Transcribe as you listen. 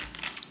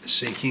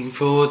Seeking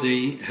for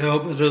the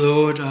help of the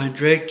Lord, I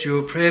direct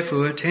your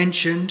prayerful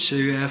attention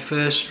to our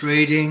first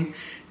reading,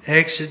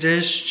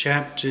 Exodus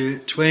chapter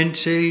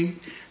 20,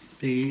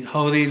 the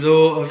Holy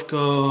Law of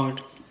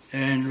God,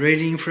 and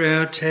reading for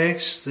our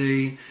text,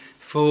 the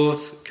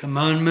fourth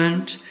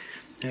commandment,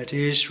 that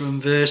is from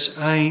verse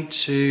 8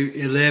 to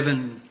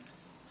 11.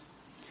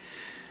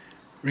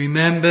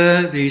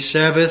 Remember the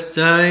Sabbath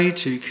day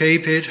to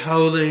keep it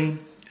holy.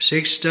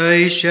 6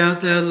 days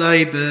shalt thou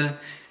labour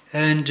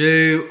and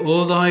do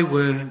all thy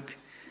work.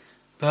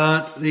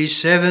 But the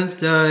seventh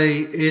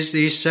day is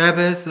the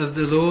Sabbath of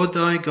the Lord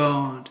thy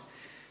God.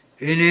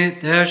 In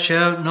it thou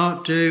shalt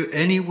not do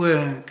any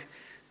work,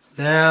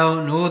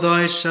 thou, nor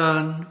thy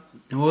son,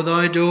 nor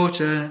thy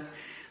daughter,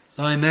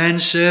 thy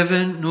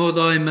manservant, nor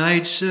thy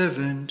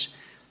maidservant,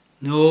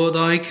 nor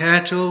thy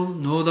cattle,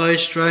 nor thy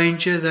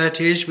stranger that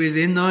is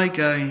within thy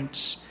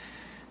gates.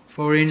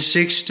 For in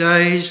 6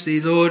 days the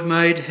Lord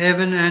made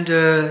heaven and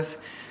earth,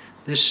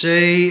 the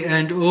sea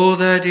and all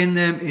that in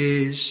them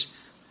is,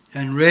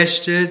 and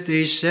rested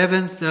the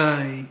seventh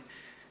day.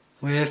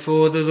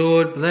 Wherefore the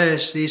Lord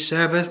blessed the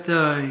Sabbath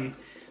day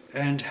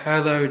and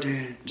hallowed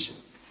it.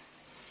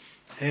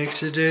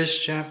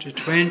 Exodus chapter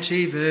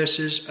 20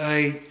 verses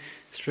 8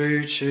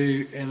 through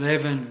to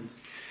 11.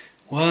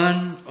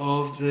 One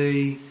of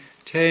the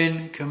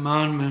 10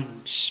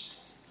 commandments.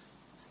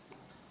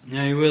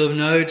 Now you will have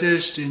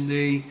noticed in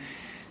the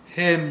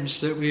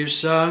hymns that we've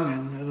sung,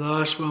 and the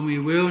last one we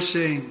will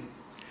sing,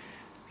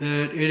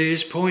 that it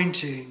is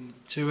pointing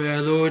to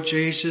our Lord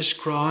Jesus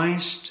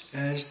Christ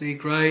as the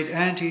great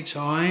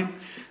antitype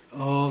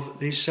of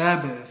the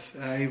Sabbath,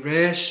 a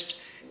rest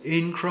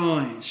in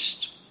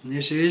Christ. And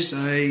this is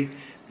a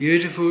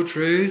beautiful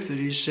truth that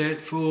is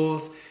set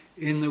forth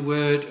in the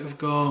Word of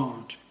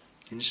God.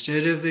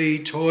 Instead of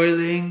the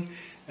toiling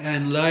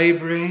and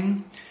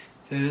labouring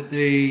that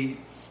the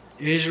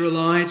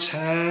Israelites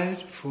had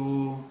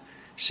for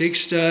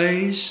 6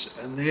 days,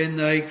 and then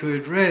they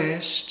could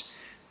rest,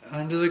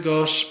 under the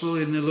gospel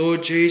in the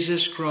Lord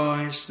Jesus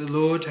Christ, the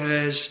Lord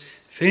has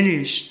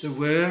finished the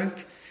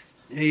work.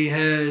 He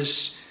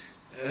has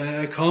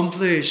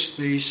accomplished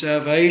the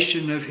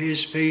salvation of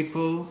his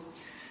people,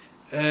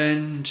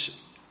 and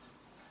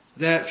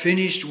that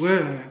finished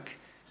work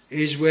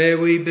is where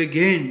we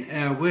begin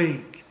our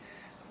week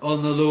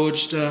on the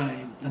Lord's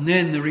day. And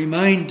then the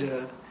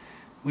remainder,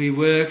 we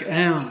work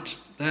out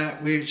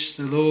that which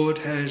the Lord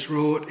has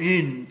wrought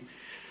in.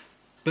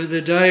 But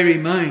the day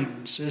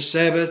remains, a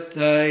Sabbath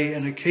day,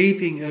 and a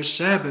keeping of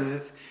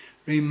Sabbath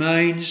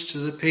remains to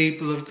the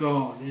people of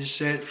God, is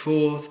set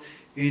forth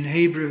in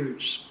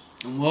Hebrews.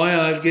 And why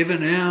I've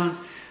given out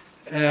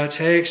our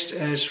text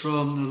as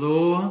from the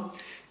law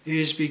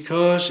is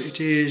because it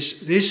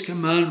is this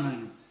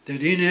commandment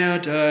that in our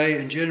day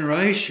and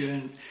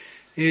generation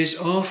is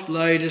oft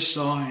laid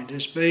aside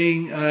as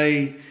being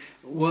a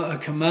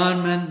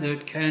commandment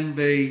that can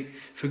be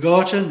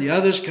forgotten. The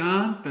others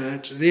can't,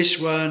 but this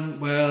one,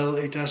 well,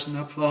 it doesn't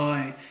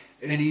apply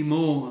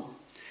anymore.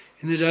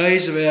 In the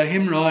days of our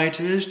hymn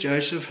writers,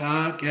 Joseph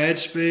Hart,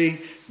 Gadsby,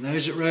 and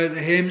those that wrote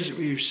the hymns that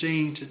we've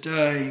seen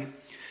today,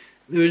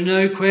 there was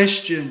no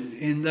question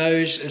in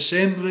those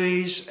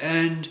assemblies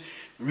and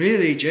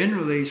really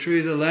generally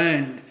through the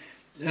land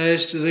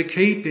as to the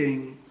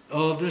keeping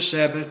of the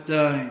Sabbath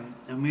day.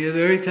 And we are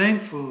very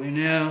thankful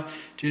in our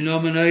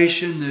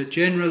denomination that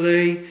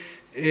generally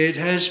it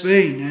has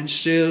been, and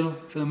still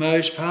for the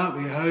most part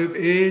we hope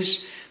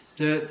is,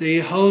 that the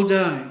whole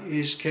day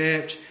is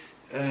kept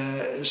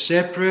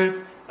separate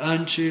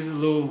unto the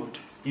Lord.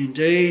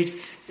 Indeed,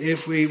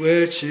 if we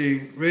were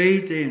to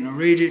read I'll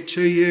read it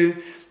to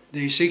you,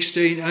 the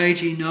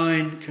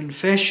 1689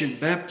 confession,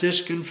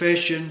 Baptist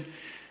confession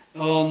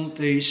on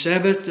the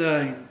Sabbath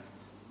day,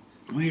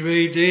 we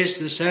read this: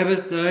 the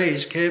Sabbath day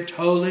is kept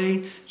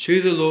holy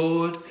to the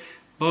Lord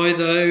by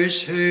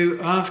those who,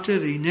 after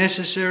the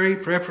necessary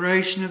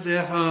preparation of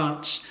their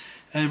hearts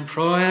and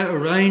prior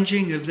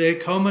arranging of their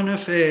common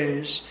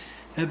affairs,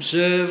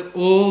 observe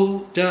all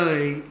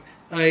day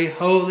a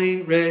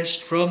holy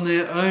rest from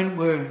their own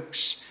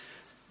works,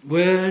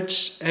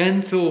 words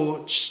and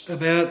thoughts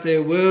about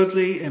their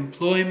worldly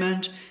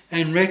employment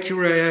and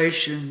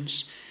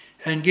recreations,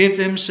 and give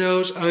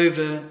themselves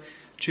over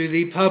to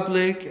the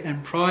public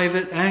and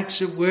private acts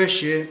of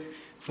worship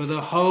for the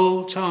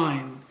whole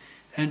time,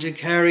 and to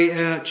carry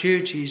out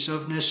duties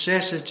of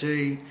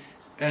necessity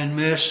and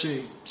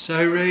mercy.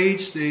 So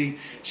reads the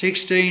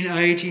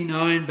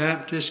 1689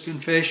 Baptist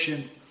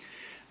Confession.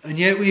 And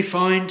yet we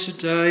find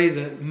today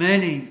that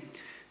many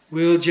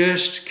will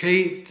just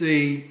keep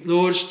the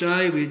Lord's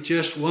Day with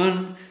just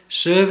one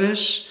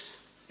service,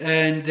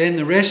 and then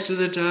the rest of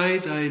the day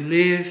they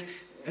live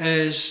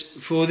as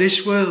for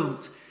this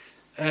world.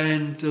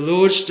 And the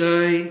Lord's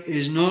Day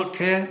is not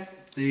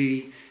kept.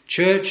 The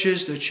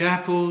churches, the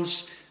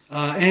chapels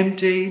are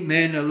empty.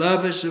 Men are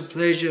lovers of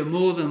pleasure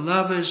more than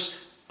lovers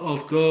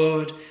of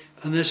God.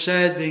 And the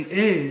sad thing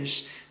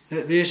is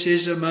that this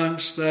is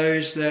amongst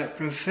those that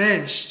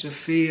profess to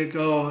fear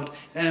God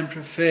and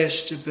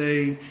profess to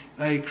be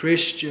a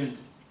Christian.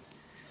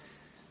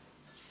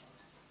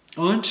 I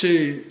want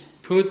to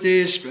put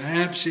this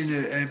perhaps in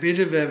a bit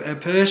of a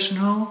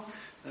personal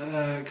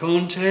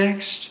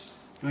context.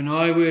 When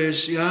I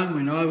was young,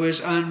 when I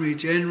was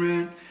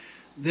unregenerate,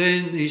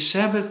 then the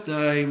Sabbath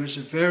day was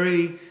a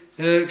very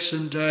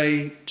irksome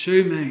day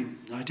to me.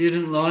 I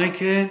didn't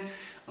like it.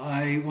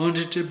 I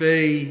wanted to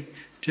be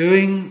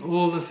doing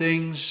all the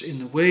things in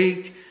the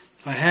week.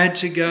 I had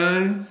to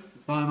go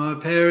by my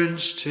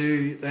parents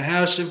to the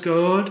house of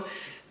God,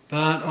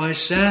 but I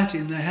sat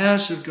in the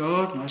house of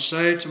God, and I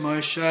say it to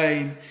my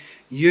shame,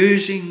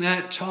 using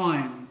that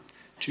time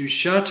to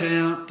shut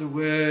out the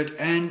word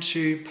and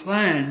to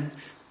plan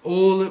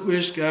all that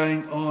was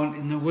going on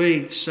in the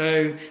week.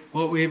 So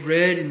what we've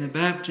read in the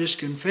Baptist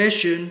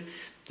Confession,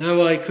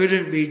 though I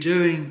couldn't be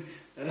doing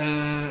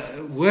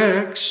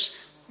works,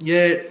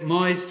 yet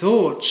my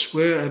thoughts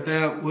were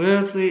about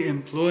worldly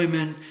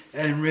employment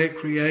and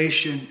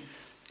recreation.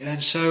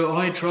 And so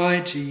I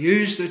tried to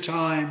use the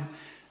time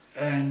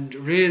and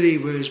really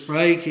was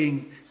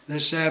breaking the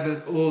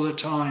Sabbath all the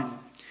time.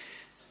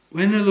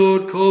 When the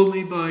Lord called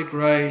me by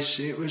grace,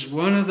 it was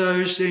one of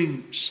those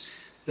things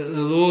that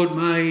the Lord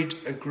made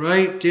a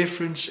great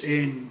difference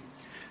in.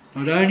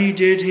 Not only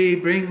did he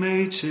bring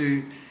me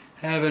to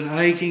have an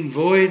aching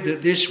void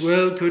that this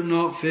world could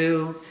not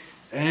fill,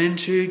 and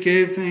to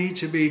give me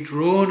to be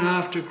drawn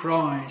after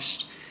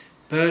Christ,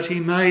 but he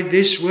made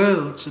this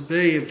world to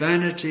be a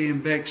vanity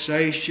and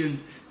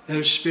vexation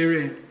of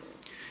spirit.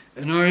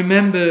 And I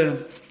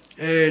remember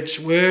at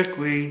work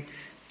we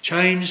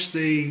changed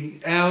the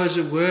hours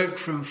of work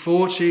from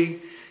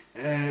 40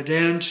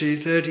 down to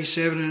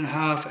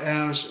 37.5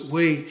 hours a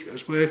week. I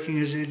was working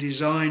as a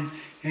design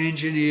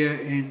engineer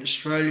in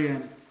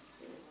Australia.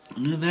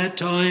 And at that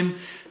time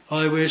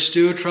I was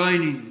still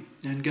training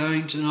and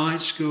going to night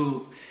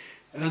school.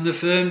 And the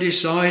firm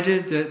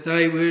decided that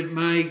they would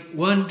make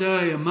one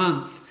day a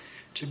month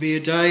to be a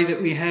day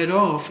that we had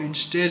off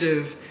instead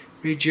of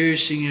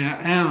reducing our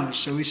hours.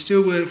 So we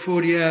still worked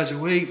 40 hours a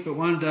week, but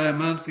one day a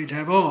month we'd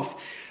have off.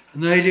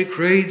 And they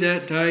decreed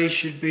that day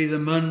should be the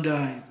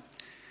Monday.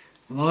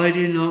 Well, I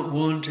did not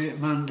want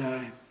it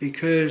Monday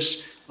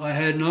because I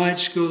had night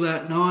school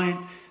that night.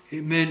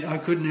 It meant I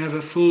couldn't have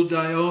a full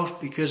day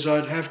off because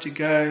I'd have to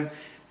go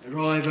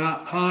arrive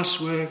up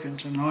past work and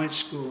to night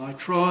school. I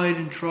tried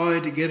and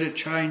tried to get it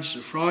changed to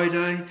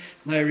Friday, and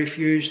they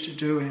refused to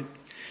do it.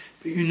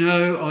 But you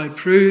know, I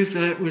proved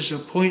that was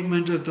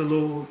appointment of the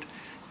Lord.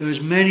 There was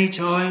many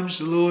times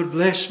the Lord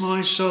blessed my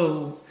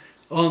soul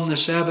on the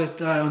Sabbath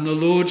day, on the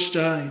Lord's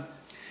day.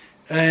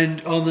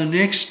 And on the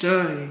next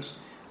day,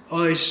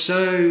 I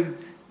so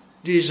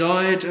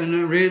desired,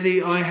 and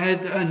really I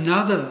had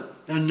another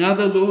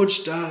Lord's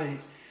day,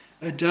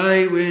 a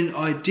day when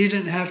I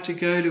didn't have to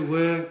go to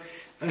work,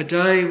 a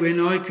day when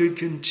I could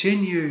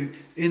continue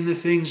in the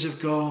things of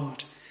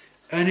God.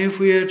 And if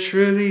we are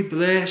truly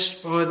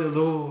blessed by the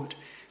Lord,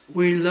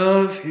 we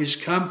love his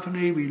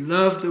company, we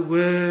love the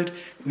word,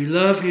 we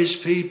love his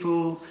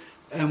people.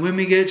 And when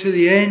we get to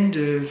the end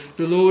of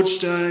the Lord's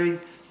day,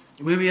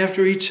 when we have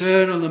to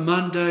return on the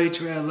Monday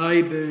to our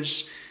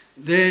labours,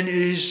 then it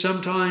is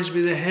sometimes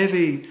with a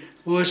heavy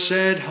or a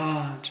sad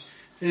heart.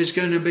 There's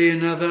going to be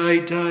another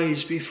 8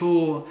 days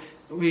before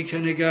we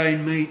can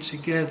again meet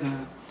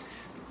together.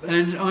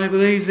 And I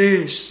believe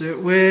this, that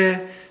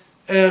where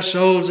our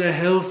souls are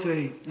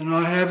healthy, and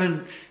I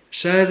haven't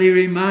sadly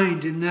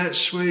remained in that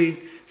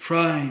sweet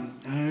frame,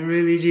 and I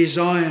really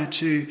desire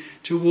to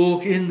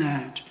walk in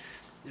that.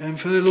 And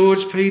for the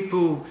Lord's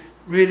people,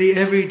 really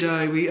every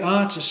day we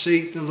are to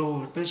seek the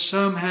Lord. But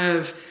some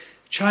have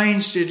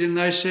changed it and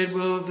they said,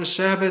 well, the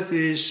Sabbath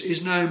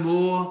is no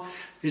more.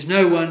 There's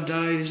no one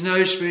day, there's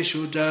no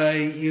special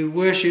day. You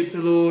worship the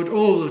Lord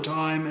all the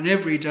time and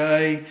every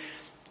day.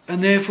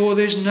 And therefore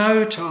there's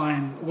no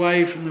time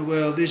away from the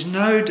world. There's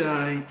no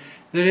day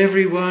that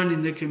everyone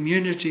in the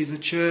community, the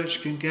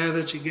church, can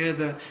gather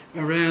together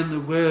around the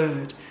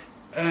word.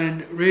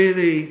 And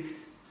really,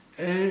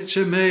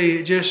 to me,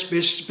 it just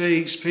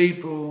bespeaks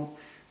people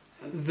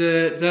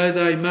that though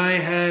they may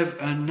have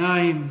a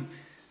name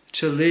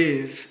to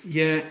live,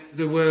 yet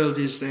the world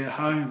is their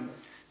home.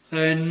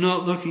 They are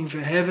not looking for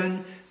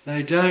heaven.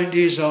 They don't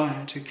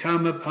desire to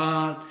come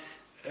apart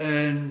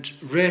and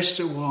rest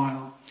a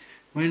while.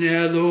 When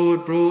our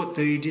Lord brought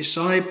the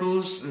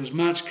disciples, there was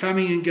much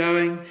coming and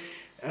going,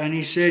 and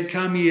he said,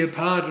 come ye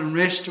apart and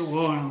rest a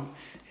while.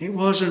 It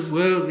wasn't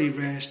worldly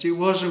rest. It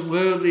wasn't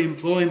worldly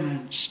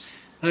employments.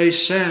 They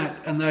sat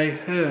and they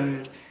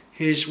heard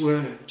his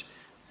word.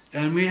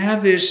 And we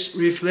have this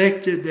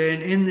reflected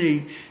then in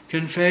the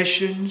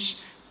confessions.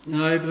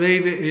 And I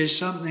believe it is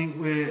something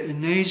where it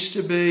needs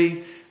to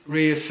be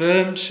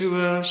reaffirmed to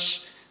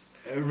us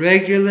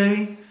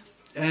regularly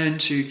and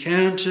to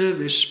counter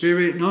the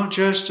spirit not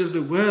just of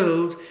the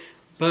world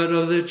but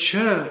of the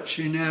church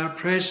in our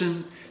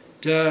present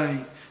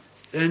day.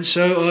 And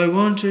so I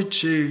wanted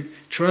to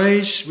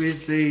trace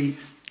with the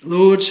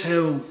Lord's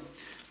help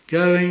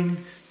going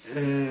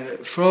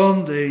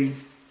from the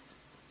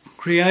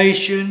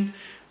creation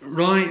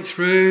right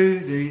through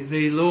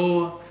the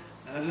law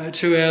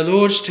to our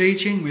Lord's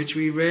teaching, which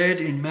we read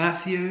in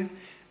Matthew,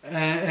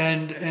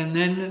 and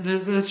then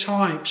the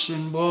types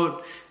and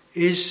what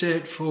is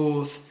set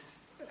forth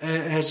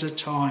as a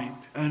type.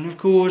 And of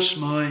course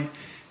my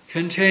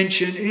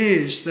contention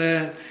is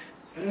that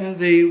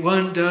the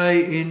one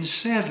day in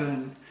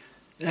 7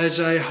 as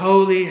a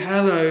holy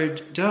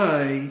hallowed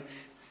day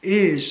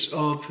is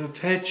of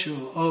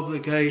perpetual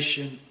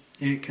obligation.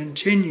 It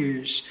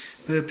continues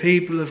for the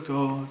people of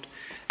God.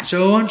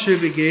 So I want to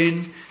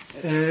begin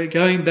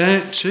going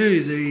back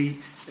to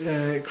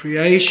the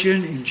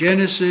creation in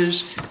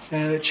Genesis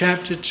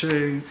chapter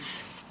 2,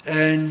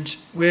 and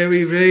where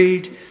we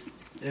read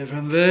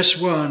from verse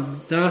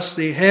 1, "Thus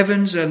the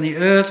heavens and the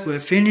earth were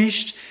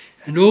finished,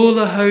 and all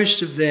the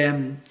host of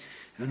them.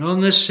 And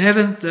on the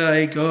 7th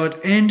day God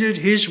ended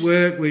his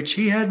work which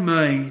he had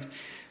made,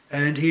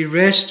 and he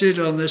rested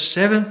on the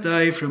 7th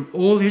day from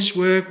all his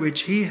work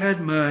which he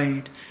had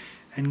made.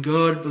 And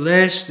God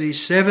blessed the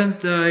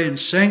 7th day and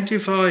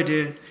sanctified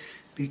it,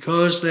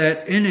 because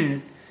that in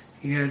it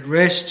he had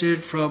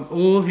rested from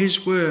all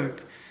his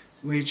work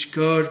which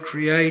God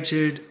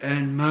created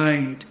and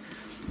made."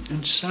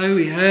 And so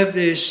we have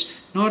this,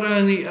 not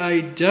only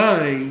a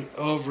day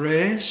of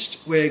rest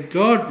where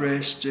God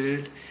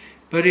rested,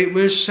 but it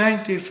was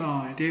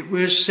sanctified, it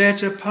was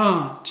set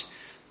apart.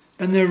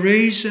 And the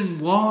reason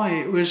why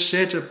it was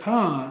set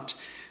apart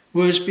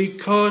was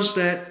because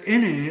that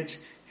in it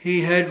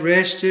he had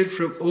rested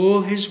from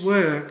all his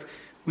work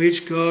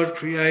which God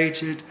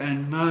created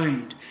and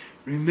made.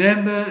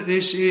 Remember,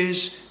 this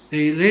is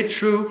the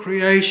literal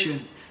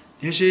creation.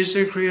 This is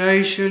the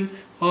creation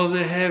of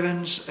the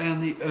heavens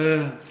and the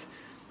earth.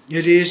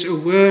 It is a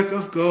work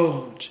of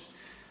God.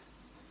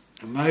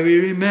 And may we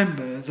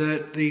remember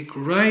that the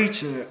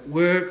greater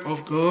work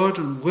of God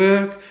and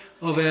work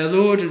of our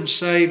Lord and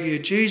Saviour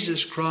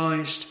Jesus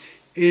Christ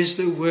is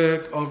the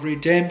work of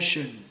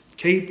redemption.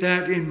 Keep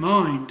that in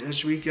mind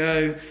as we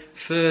go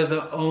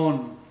further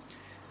on.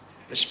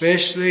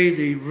 Especially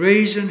the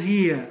reason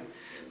here,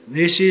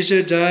 this is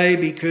a day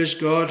because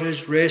God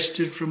has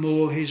rested from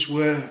all his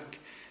work.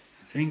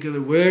 Think of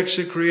the works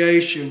of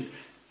creation,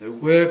 the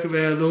work of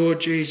our Lord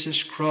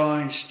Jesus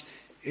Christ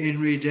in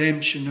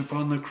redemption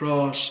upon the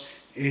cross.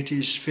 It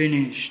is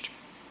finished.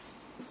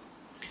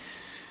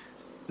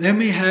 Then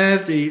we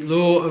have the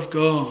law of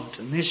God,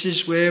 and this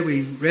is where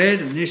we read,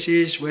 and this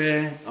is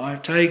where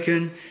I've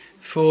taken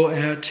for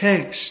our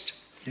text.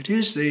 It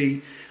is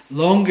the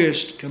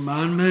longest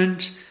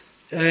commandment,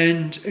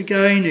 and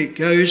again it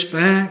goes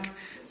back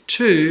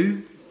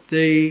to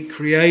the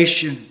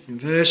creation. In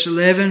verse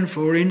 11,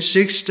 "For in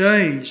 6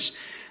 days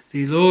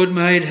the Lord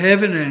made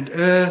heaven and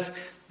earth,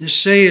 the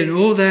sea and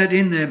all that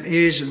in them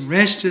is, and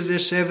rested the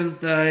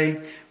 7th day.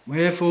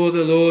 Wherefore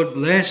the Lord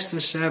blessed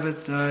the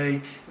Sabbath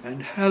day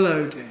and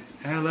hallowed it."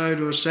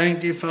 Hallowed or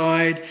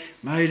sanctified,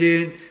 made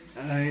it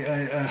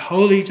a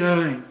holy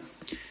day.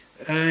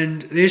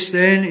 And this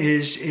then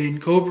is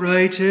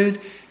incorporated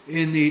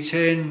in the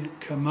 10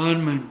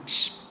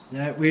 Commandments,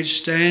 that which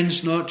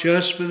stands not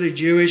just for the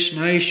Jewish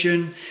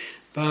nation,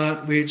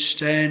 but which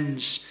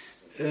stands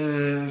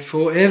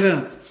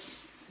forever.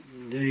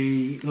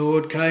 The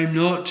Lord came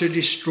not to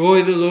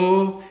destroy the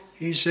law,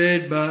 he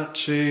said, but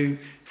to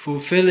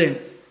fulfill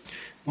it.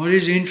 What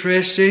is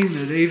interesting,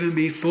 that even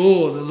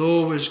before the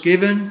law was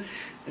given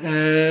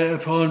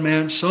upon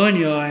Mount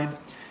Sinai,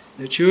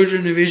 the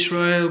children of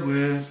Israel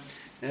were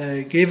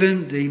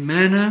given the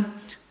manna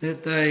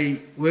that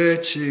they were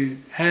to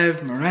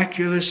have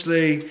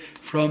miraculously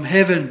from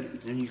heaven.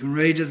 And you can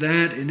read of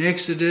that in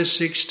Exodus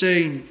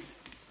 16.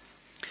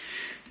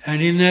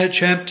 And in that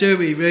chapter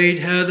we read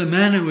how the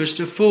manna was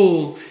to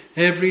fall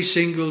every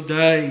single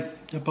day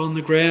upon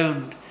the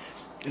ground.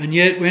 And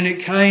yet when it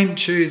came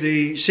to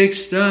the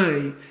 6th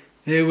day,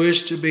 there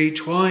was to be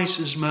twice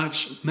as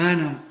much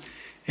manna.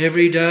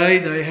 Every day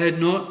they had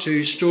not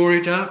to store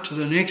it up to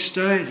the next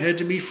day, it had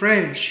to be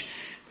fresh.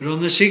 But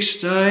on the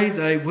 6th day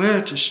they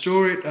were to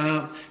store it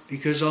up,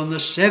 because on the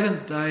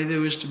 7th day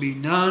there was to be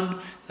none.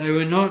 They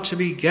were not to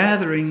be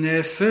gathering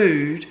their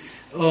food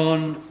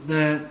on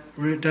that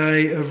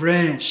day of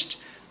rest.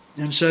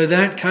 And so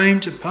that came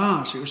to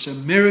pass. It was a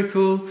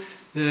miracle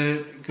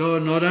that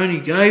God not only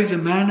gave the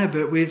manna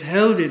but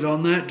withheld it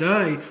on that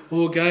day,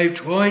 or gave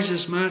twice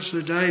as much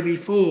the day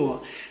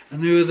before.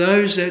 And there were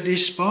those that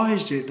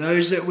despised it,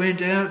 those that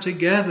went out to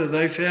gather,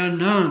 they found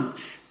none.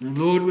 And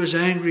the Lord was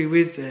angry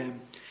with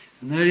them.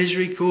 And that is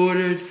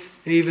recorded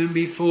even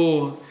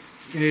before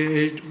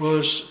it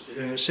was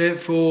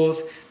set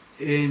forth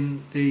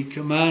in the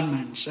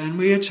commandments. And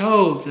we are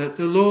told that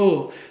the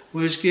law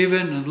was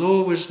given, the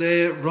law was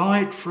there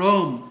right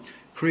from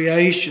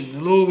creation.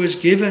 The law was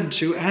given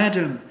to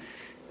Adam,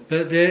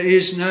 but there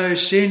is no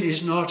sin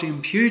is not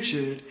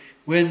imputed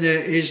when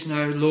there is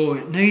no law.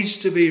 It needs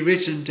to be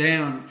written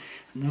down.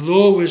 And the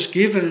law was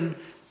given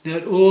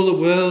that all the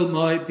world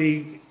might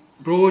be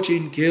brought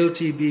in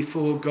guilty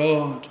before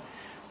God.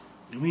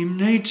 And we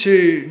need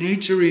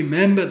to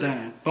remember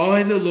that.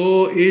 By the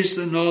law is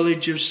the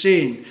knowledge of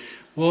sin.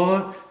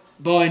 What?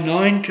 By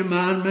 9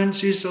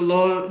 commandments is the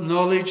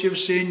knowledge of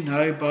sin?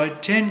 No, by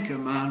 10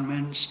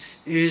 commandments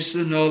is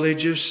the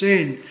knowledge of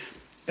sin.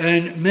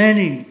 And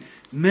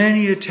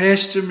many a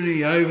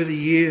testimony over the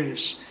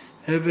years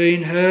have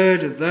been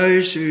heard of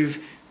those who've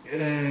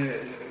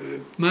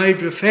made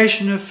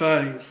profession of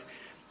faith,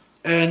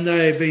 and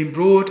they have been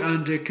brought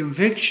under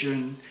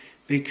conviction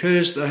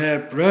because they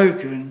have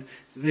broken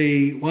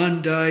the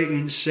one day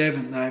in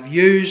seven. They have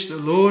used the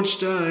Lord's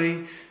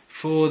day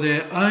for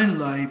their own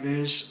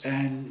labours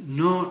and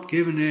not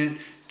given it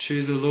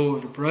to the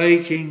Lord, a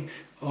breaking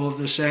of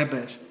the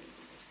Sabbath.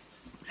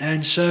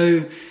 And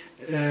so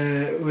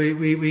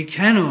we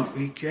cannot,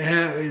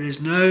 there's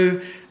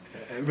no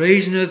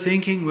reason of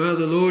thinking, well,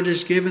 the Lord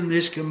has given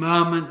this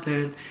commandment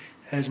that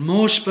has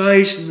more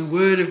space in the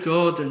Word of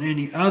God than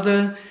any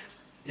other.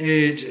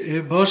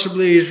 It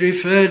possibly is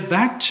referred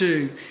back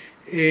to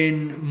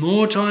in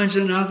more times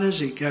than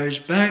others. It goes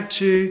back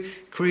to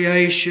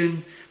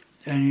creation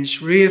and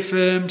it's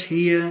reaffirmed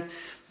here.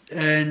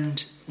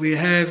 And we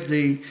have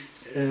the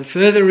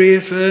further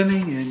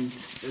reaffirming in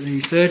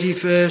the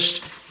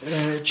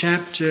 31st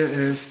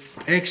chapter of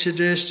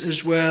Exodus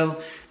as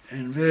well,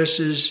 and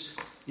verses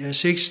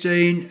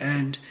 16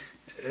 and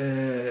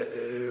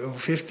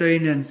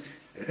 15 and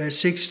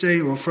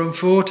 16, or from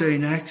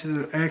 14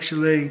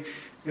 actually,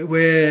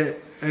 where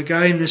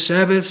again the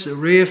Sabbaths are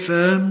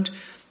reaffirmed,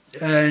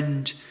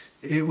 and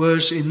it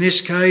was, in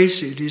this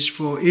case, it is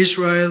for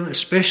Israel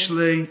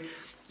especially,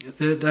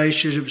 that they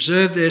should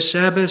observe their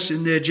Sabbaths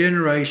in their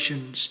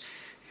generations.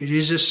 It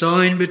is a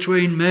sign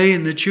between me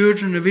and the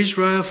children of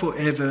Israel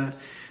forever.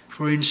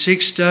 For in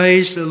 6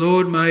 days the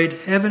Lord made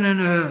heaven and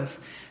earth,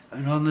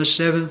 and on the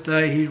seventh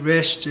day he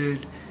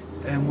rested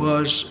and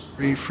was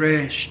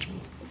refreshed.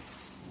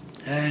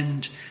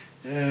 And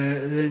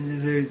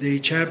the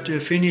chapter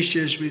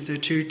finishes with the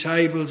 2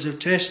 tables of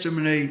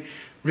testimony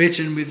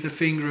written with the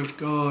finger of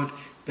God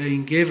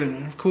being given.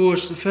 And of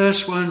course the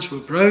first ones were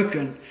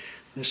broken.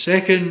 The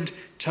second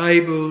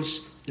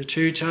tables, the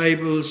 2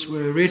 tables,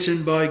 were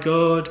written by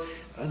God,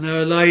 and they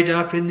were laid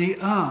up in the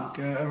ark,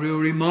 a real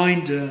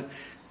reminder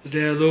that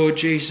our Lord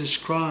Jesus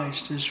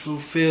Christ has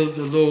fulfilled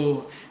the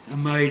law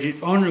and made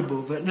it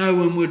honourable. But no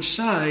one would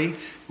say,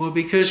 well,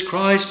 because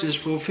Christ has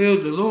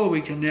fulfilled the law,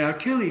 we can now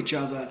kill each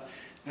other,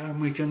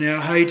 and we can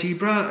now hate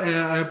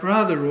our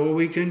brother, or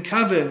we can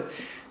covet.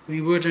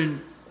 We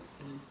wouldn't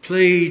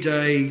plead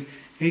a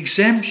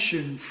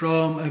exemption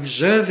from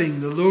observing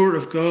the law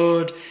of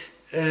God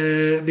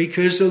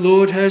because the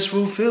Lord has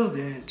fulfilled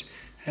it.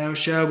 How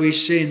shall we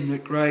sin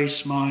that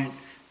grace might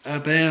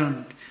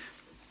abound?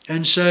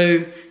 And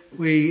so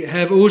we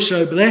have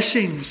also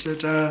blessings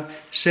that are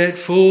set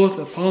forth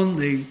upon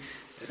the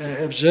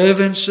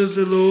observance of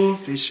the law.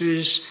 This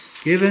is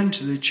given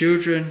to the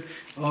children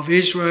of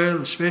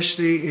Israel,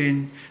 especially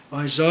in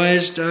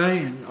Isaiah's day.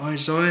 And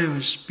Isaiah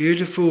was a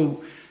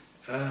beautiful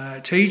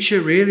teacher,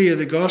 really, of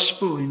the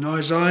gospel. In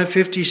Isaiah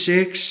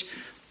 56,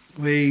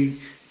 we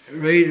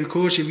read, of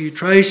course, if you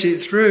trace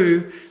it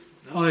through,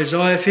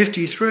 Isaiah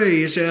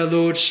 53 is our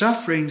Lord's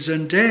sufferings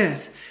and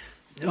death.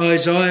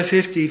 Isaiah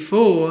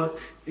 54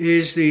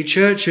 is the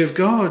church of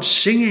God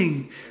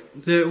singing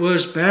that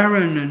was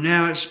barren, and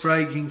now it's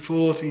breaking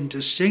forth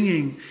into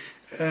singing.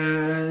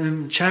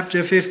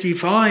 Chapter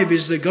 55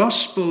 is the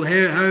gospel,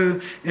 how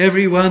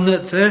everyone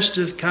that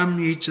thirsteth come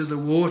ye to the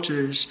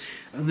waters.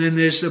 And then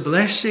there's the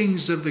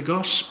blessings of the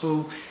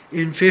gospel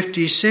in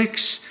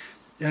 56.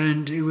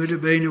 And it would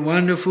have been a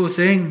wonderful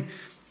thing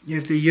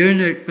if the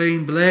eunuch,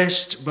 being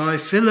blessed by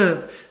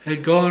Philip,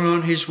 had gone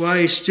on his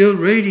way still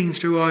reading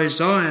through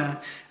Isaiah,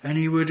 and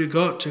he would have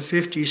got to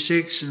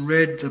 56 and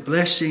read the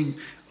blessing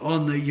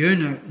on the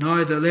eunuch.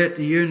 Neither let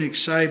the eunuch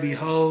say,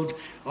 behold,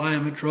 I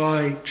am a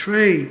dry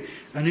tree.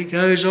 And it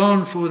goes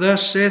on, for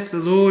thus saith the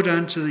Lord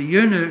unto the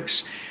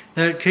eunuchs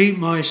that keep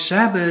my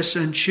Sabbaths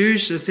and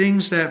choose the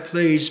things that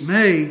please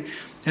me,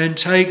 and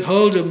take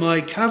hold of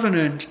my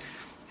covenant,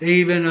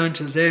 even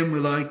unto them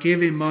will I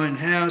give in mine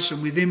house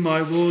and within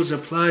my walls a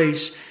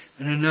place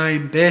and a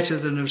name better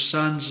than of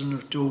sons and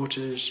of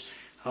daughters.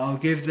 I'll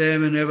give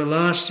them an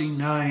everlasting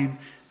name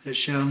that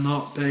shall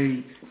not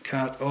be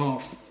cut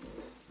off.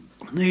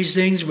 And these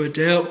things were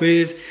dealt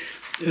with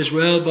as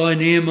well by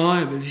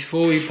Nehemiah. But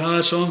before we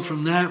pass on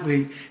from that,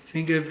 we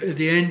think of at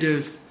the end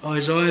of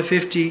Isaiah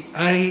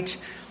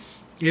 58,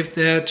 if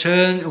thou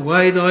turn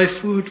away thy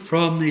foot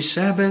from the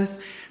Sabbath,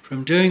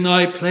 from doing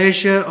thy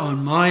pleasure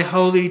on my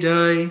holy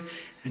day,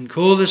 and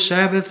call the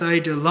Sabbath a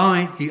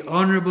delight, the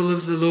honourable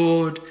of the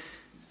Lord,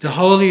 the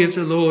holy of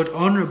the Lord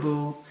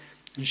honourable,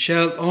 and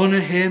shalt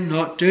honour him,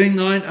 not doing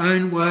thine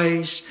own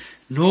ways,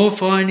 nor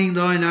finding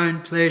thine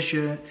own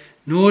pleasure,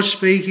 nor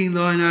speaking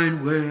thine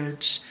own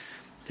words,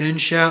 then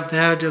shalt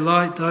thou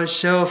delight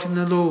thyself in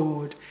the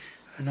Lord,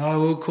 and I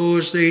will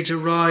cause thee to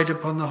ride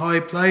upon the high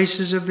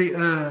places of the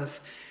earth,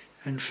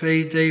 and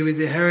feed thee with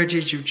the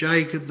heritage of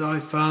Jacob thy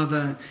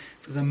father,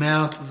 for the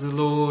mouth of the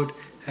Lord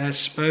hath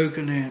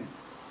spoken it.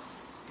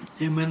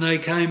 And when they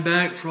came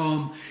back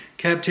from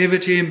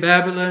captivity in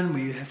Babylon,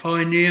 we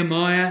find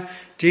Nehemiah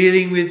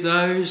dealing with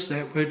those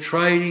that were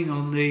trading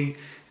on the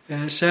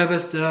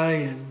Sabbath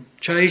day and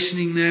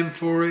chastening them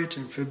for it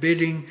and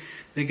forbidding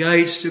the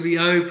gates to be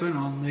open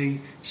on the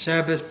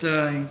Sabbath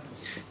day.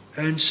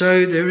 And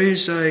so there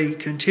is a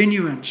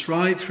continuance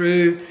right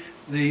through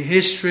the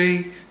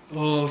history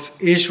of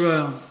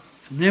Israel.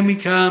 And then we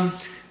come,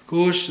 of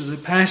course, to the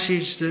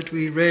passage that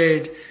we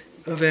read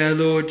of our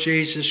Lord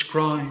Jesus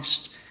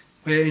Christ,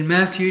 where in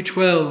Matthew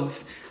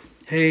 12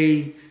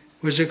 he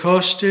was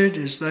accosted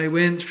as they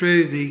went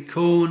through the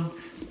corn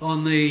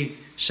on the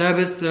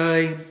Sabbath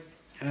day,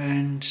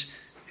 and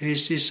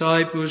his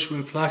disciples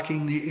were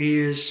plucking the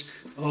ears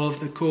of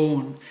the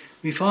corn.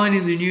 We find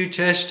in the New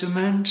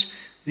Testament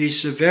the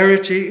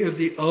severity of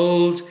the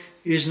old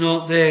is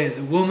not there.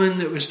 The woman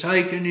that was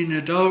taken in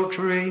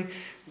adultery,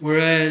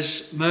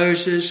 whereas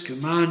Moses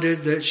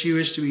commanded that she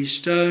was to be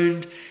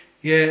stoned,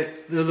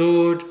 yet the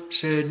Lord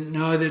said,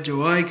 "Neither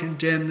do I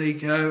condemn thee,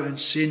 go and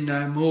sin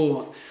no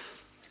more."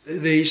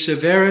 The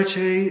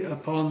severity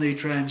upon the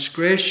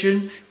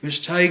transgression was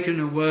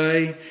taken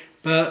away,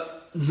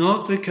 but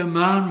not the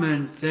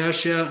commandment, "Thou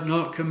shalt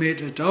not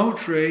commit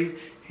adultery."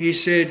 He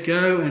said,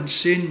 "Go and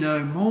sin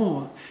no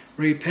more."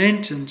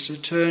 Repentance, a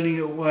turning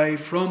away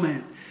from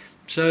it.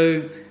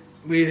 So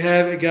we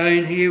have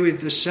again here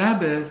with the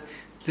Sabbath,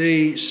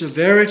 the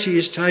severity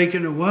is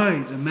taken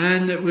away. The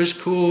man that was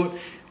caught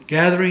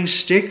gathering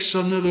sticks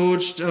on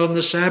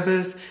the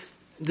Sabbath,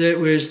 that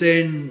was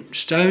then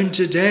stoned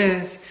to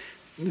death,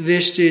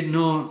 this did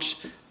not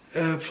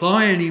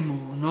apply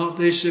anymore, not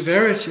the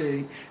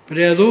severity. But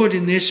our Lord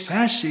in this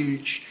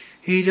passage,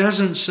 he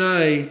doesn't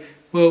say,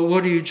 "Well,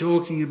 what are you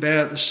talking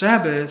about, the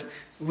Sabbath?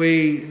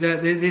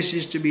 That this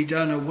is to be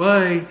done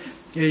away,"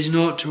 is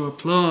not to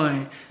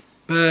apply.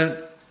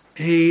 But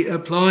he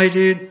applied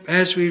it,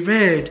 as we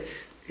read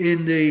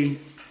in the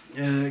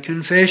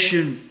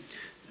confession,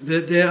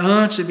 that there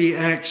are to be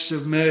acts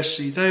of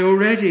mercy. They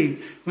already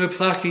were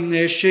plucking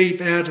their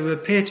sheep out of a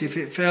pit if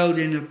it fell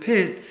in a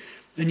pit,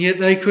 and yet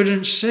they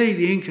couldn't see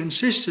the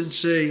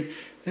inconsistency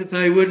that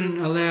they wouldn't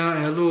allow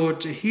our Lord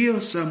to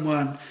heal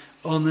someone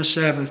on the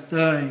Sabbath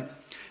day.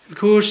 Of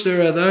course,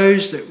 there are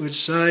those that would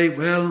say,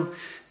 "Well,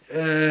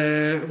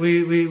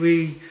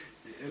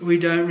 we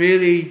don't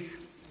really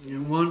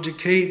want to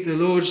keep the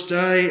Lord's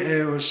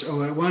day or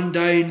one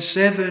day in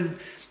 7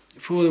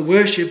 for the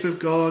worship of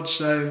God,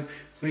 so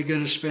we're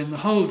going to spend the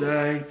whole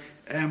day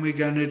and we're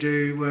going to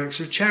do works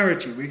of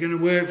charity. We're going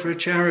to work for a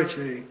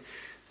charity."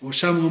 Or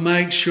some will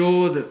make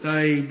sure that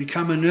they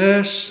become a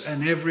nurse,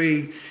 and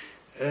every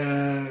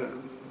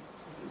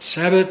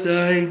Sabbath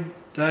day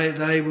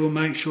they will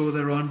make sure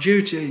they're on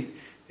duty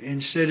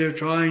instead of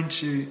trying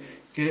to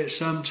get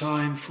some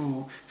time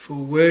for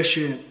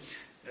worship.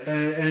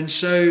 And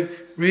so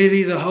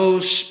really the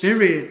whole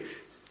spirit,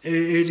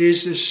 it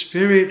is the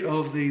spirit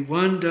of the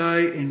one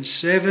day in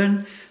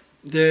 7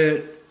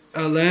 that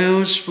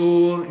allows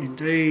for,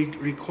 indeed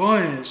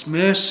requires,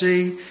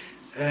 mercy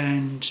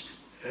and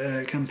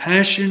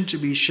compassion to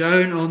be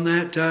shown on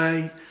that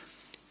day.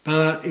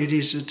 But it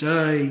is a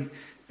day,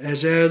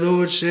 as our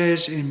Lord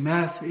says in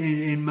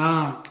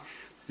Mark,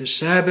 "The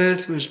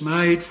Sabbath was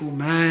made for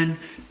man,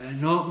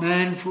 and not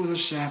man for the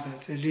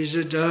Sabbath." It is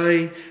a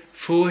day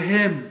for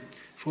him,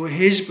 for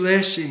his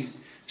blessing,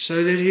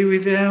 so that he,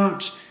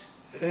 without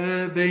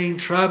being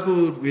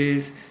troubled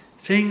with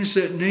things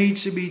that need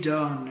to be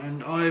done,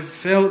 and I've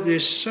felt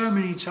this so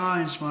many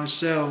times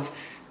myself,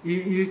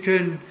 you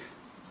can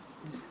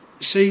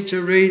seek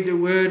to read the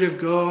Word of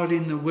God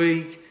in the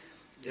week,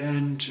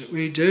 and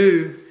we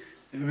do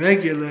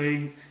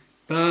regularly,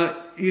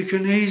 but you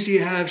can easily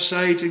have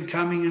Satan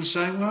coming and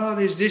saying, "Well,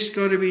 there's this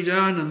got to be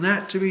done and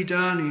that to be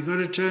done, you've got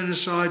to turn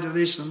aside to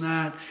this and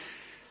that."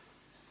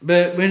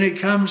 But when it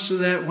comes to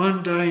that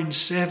one day in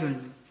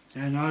 7,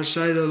 and I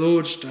say the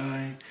Lord's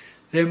Day,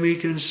 then we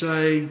can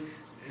say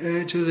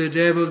to the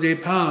devil,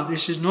 "Depart,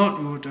 this is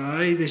not your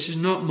day, this is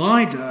not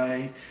my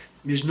day.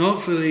 It's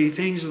not for the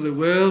things of the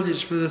world,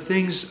 it's for the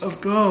things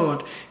of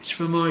God. It's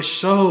for my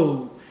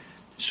soul.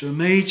 It's for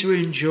me to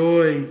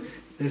enjoy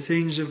the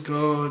things of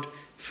God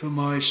for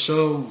my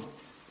soul."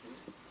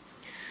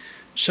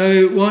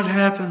 So what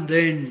happened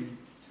then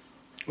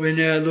when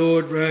our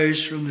Lord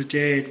rose from the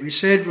dead? We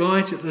said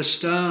right at the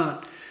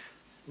start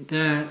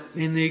that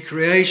in the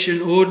creation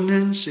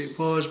ordinance it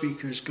was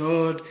because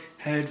God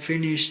had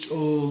finished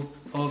all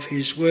of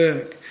his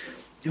work.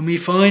 And we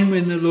find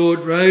when the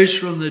Lord rose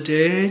from the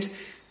dead,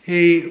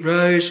 he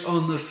rose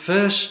on the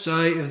first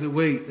day of the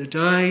week, the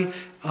day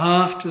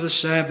after the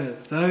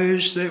Sabbath.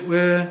 Those that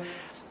were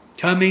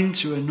coming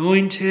to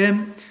anoint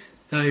him,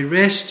 they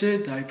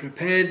rested, they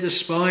prepared the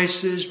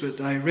spices, but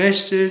they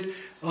rested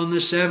on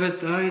the Sabbath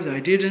day.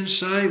 They didn't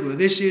say, "Well,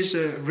 this is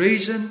a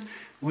reason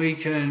we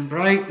can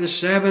break the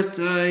Sabbath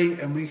day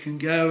and we can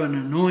go and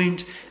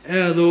anoint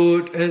our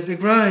Lord at the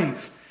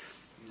grave."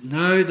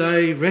 No,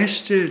 they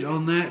rested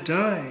on that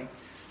day.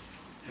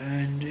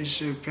 And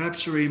it's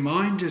perhaps a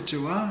reminder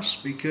to us,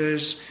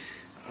 because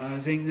I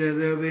think that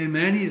there'll be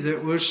many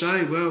that will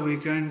say, "Well, we're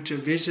going to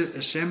visit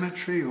a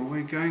cemetery, or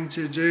we're going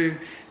to do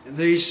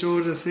these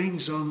sort of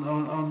things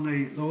on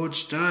the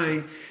Lord's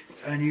Day."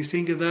 And you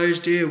think of those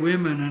dear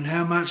women and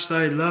how much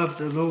they loved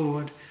the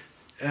Lord,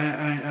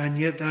 and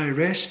yet they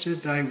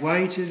rested, they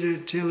waited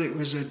until it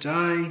was a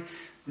day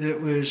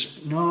that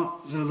was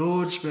not the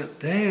Lord's but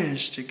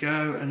theirs to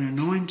go and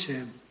anoint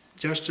him.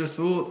 Just a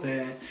thought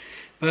there.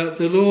 But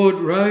the Lord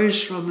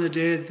rose from the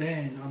dead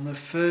then, on the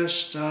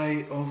first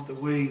day of the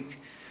week.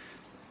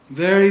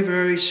 Very,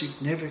 very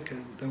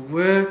significant. The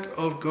work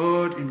of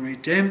God in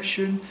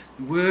redemption,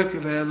 the work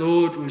of our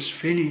Lord was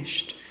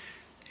finished.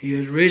 He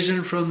had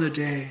risen from the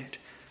dead.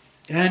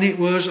 And it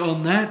was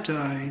on that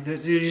day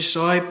that the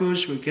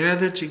disciples were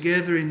gathered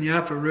together in the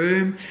upper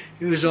room.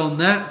 It was on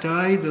that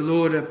day the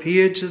Lord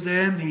appeared to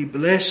them. He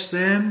blessed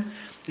them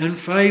and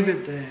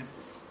favoured them.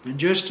 And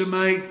just to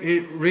make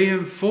it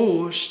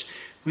reinforced,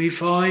 we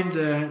find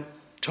that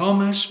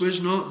Thomas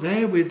was not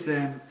there with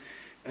them,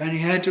 and he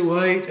had to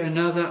wait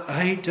another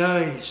 8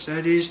 days,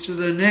 that is to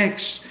the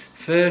next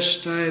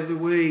first day of the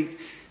week,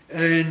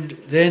 and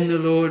then the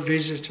Lord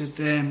visited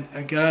them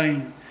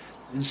again.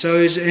 And so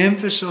it's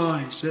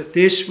emphasised that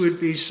this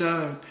would be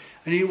so,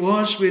 and it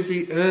was with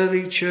the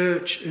early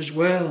church as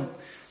well.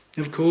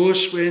 Of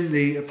course, when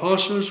the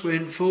apostles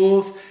went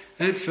forth,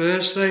 at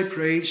first they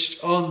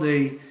preached on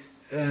the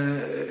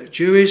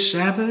Jewish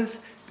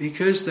Sabbath,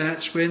 because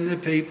that's when the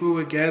people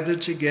were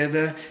gathered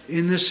together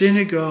in the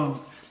synagogue.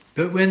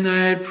 But when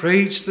they had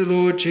preached the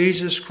Lord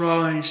Jesus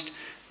Christ,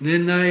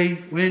 then they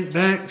went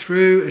back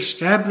through,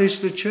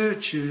 established the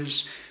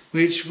churches,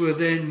 which were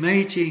then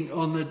meeting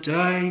on the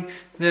day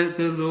that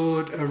the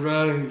Lord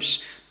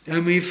arose.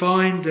 And we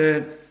find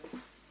that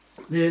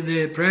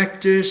their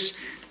practice,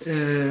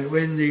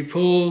 when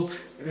Paul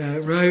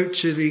wrote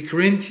to the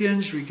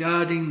Corinthians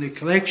regarding the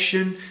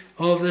collection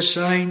of the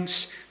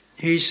saints,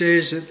 he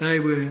says that they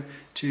were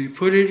to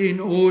put it in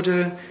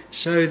order,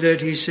 so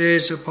that he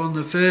says, upon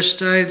the first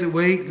day of the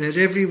week, let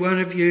every one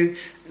of you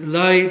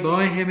lay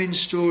by him in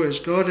store,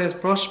 as God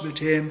hath prospered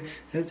him,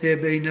 that there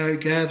be no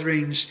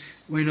gatherings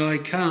when I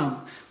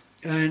come.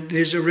 And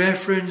there's a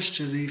reference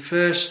to the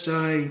first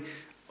day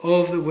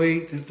of the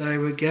week that they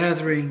were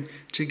gathering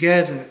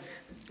together.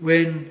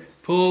 When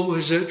Paul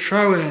was at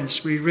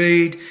Troas, we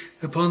read,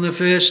 upon the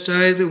first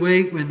day of the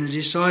week, when the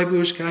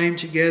disciples came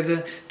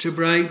together to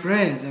break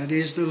bread, that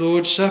is the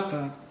Lord's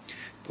Supper,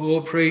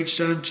 Paul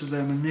preached unto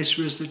them, and this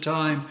was the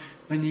time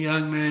when the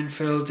young man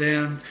fell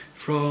down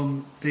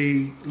from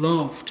the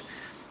loft.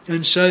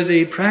 And so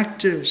the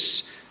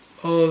practice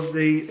of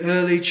the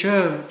early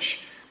church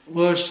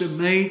was to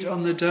meet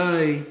on the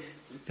day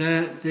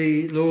that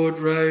the Lord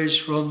rose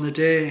from the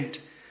dead.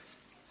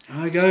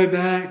 I go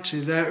back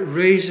to that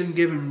reason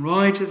given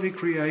right at the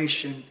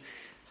creation,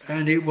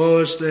 and it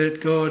was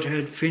that God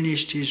had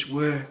finished his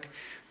work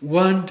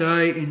 1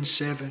 day in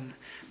 7.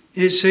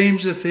 It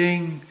seems a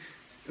thing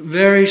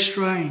very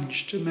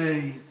strange to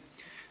me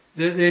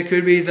that there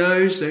could be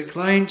those that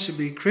claim to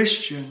be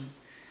Christian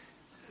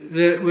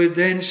that would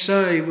then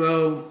say,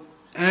 well,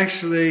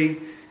 actually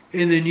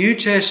in the New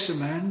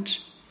Testament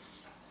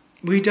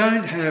we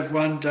don't have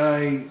 1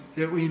 day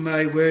that we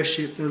may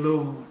worship the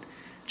Lord.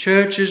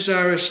 Churches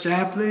are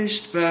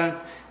established,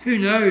 but who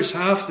knows,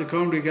 half the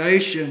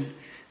congregation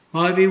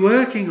might be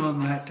working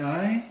on that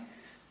day.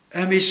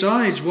 And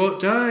besides, what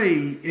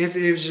day? If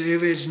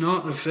it's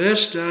not the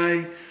first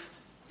day,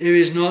 if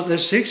it's not the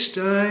 6th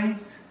day,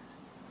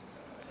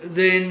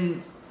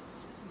 then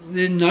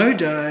no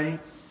day.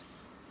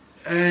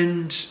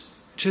 And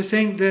to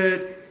think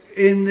that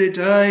in the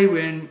day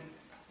when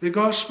the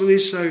gospel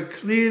is so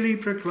clearly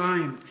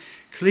proclaimed,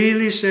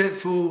 clearly set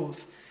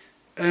forth,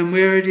 and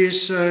where it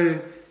is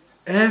so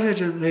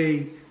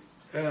evidently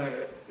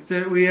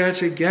that we are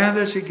to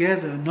gather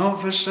together,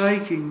 not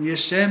forsaking the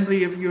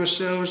assembly of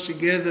yourselves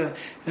together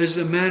as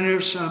the manner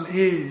of some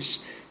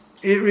is,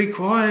 it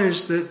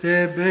requires that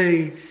there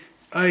be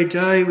a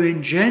day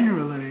when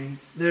generally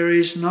there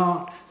is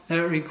not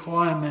that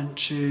requirement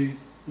to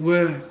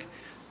work.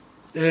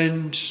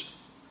 And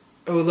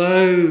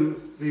although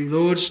the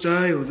Lord's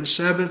Day or the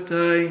Sabbath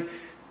day,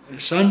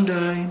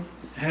 Sunday,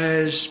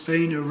 has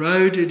been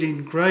eroded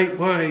in great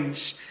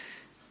ways,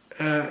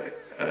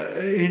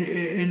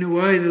 in a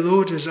way the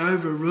Lord has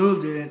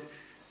overruled it,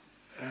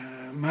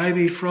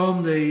 maybe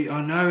from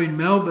I know in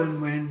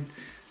Melbourne when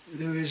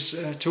there was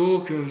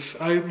talk of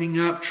opening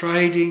up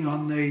trading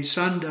on the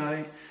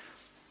Sunday,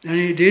 and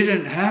it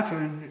didn't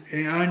happen,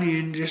 only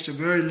in just a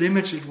very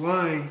limited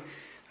way.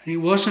 And it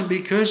wasn't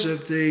because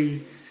of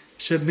the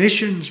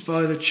submissions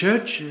by the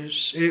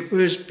churches, it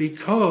was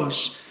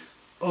because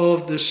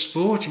of the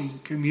sporting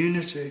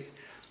community.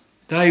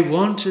 They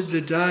wanted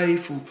the day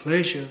for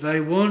pleasure.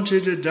 They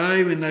wanted a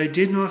day when they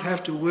did not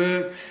have to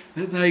work,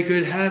 that they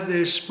could have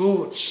their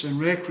sports and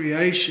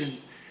recreation.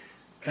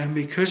 And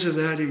because of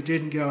that, it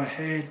didn't go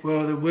ahead.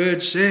 Well, the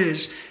word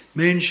says,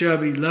 men shall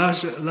be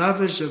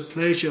lovers of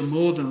pleasure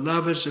more than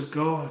lovers of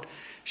God.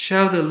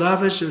 Shall the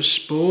lovers of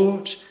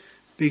sport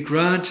be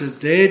granted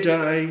their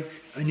day,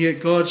 and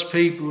yet God's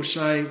people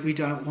say, we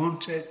don't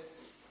want it?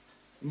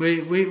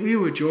 We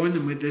would join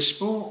them with their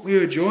sport. We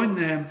would join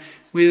them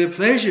with the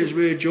pleasures.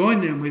 We would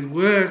join them with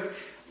work.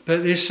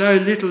 But there's so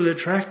little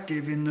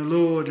attractive in the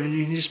Lord and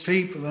in his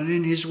people and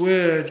in his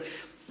word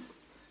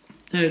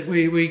that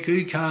we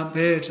can't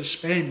bear to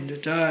spend a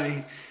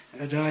day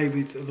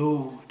with the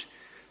Lord.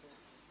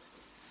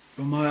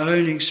 From my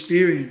own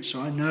experience,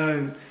 I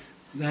know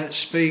that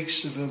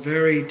speaks of a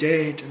very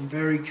dead and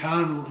very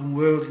carnal and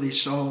worldly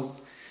soul,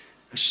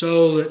 a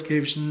soul that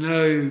gives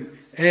no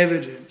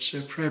evidence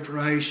of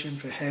preparation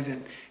for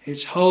heaven.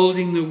 It's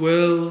holding the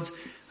world,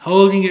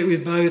 holding it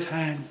with both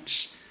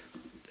hands,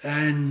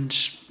 and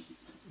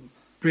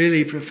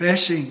really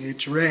professing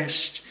its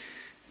rest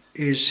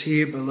is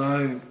here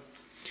below.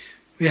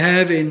 We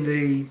have in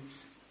the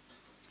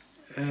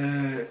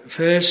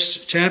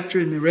first chapter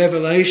in the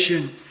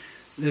Revelation,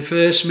 the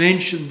first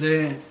mention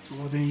there,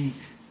 or the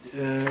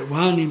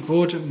one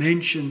important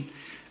mention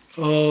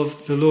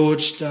of the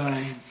Lord's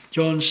Day.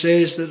 John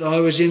says that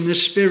I was in the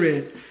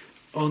Spirit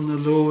on the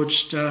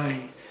Lord's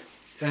Day.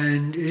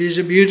 And it is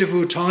a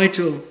beautiful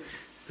title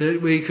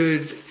that we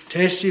could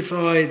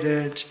testify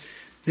that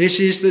this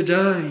is the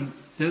day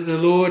that the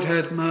Lord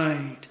hath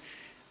made,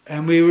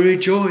 and we will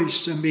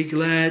rejoice and be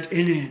glad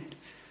in it.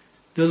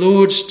 The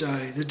Lord's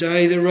Day, the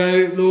day the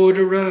Lord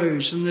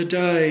arose, and the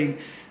day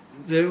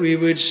that we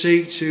would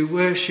seek to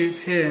worship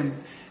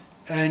him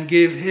and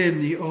give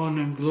him the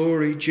honour and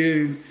glory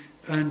due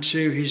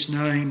unto his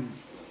name.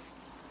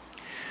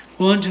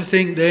 I want to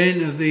think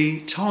then of the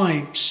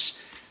types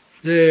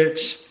that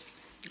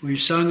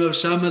we've sung of,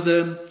 some of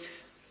them,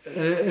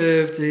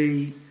 of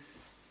the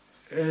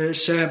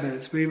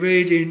Sabbath. We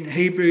read in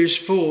Hebrews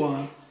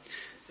 4,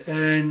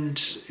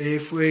 and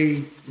if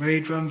we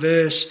read from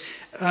verse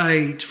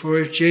 8, for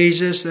if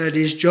Jesus, that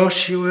is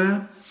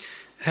Joshua,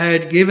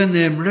 had given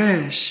them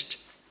rest,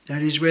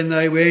 that is when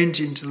they went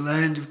into the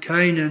land of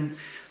Canaan,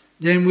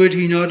 then would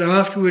he not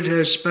afterward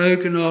have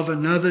spoken of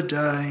another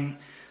day?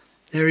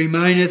 There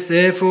remaineth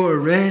therefore a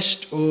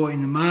rest, or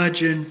in the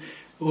margin,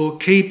 or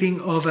keeping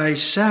of a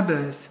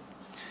Sabbath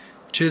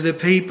to the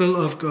people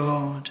of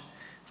God.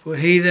 For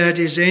he that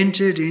is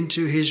entered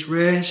into his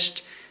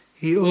rest,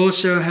 he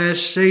also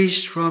has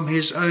ceased from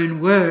his own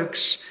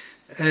works,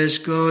 as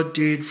God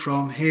did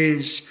from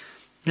his.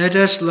 Let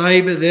us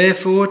labour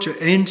therefore to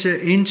enter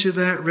into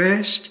that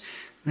rest,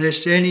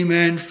 lest any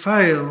man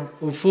fail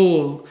or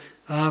fall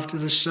after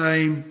the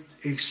same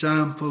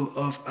example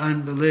of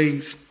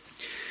unbelief.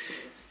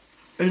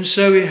 And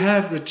so we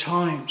have the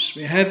times.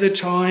 We have the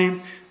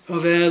time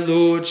of our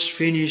Lord's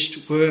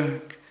finished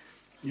work.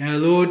 Our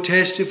Lord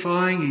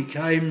testifying he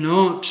came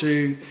not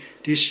to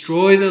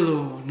destroy the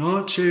law,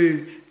 not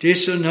to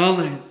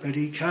disannul it, but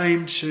he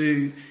came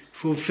to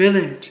fulfill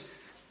it.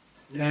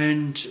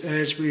 And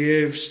as we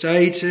have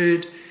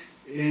stated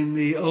in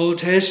the Old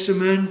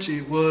Testament,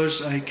 it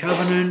was a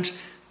covenant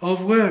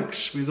of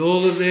works with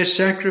all of their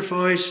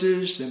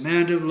sacrifices, the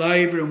amount of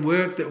labour and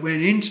work that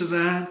went into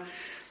that.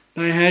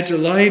 They had to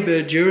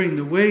labour during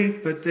the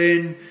week, but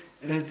then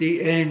at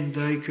the end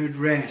they could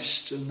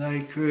rest and they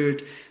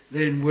could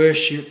then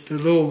worship the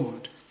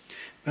Lord.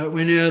 But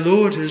when our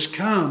Lord has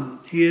come,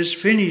 he has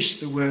finished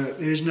the work.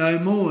 There is no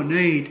more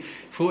need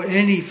for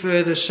any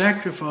further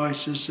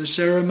sacrifices. The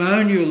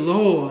ceremonial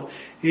law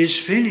is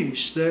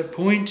finished that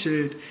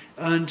pointed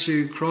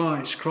unto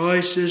Christ.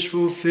 Christ has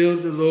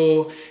fulfilled the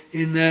law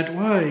in that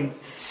way.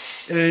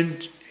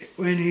 And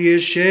when he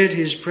has shed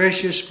his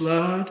precious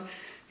blood,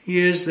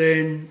 he has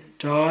then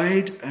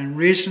died and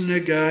risen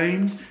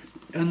again,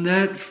 and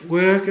that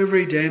work of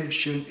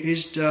redemption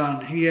is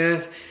done. He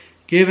hath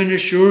given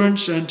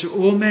assurance unto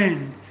all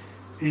men,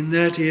 in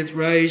that he hath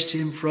raised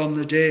him from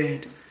the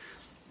dead.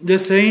 The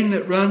theme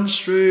that runs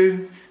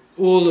through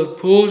all of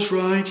Paul's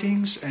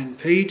writings and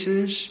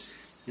Peter's,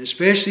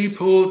 especially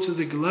Paul to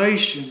the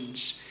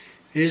Galatians,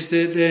 is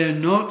that they are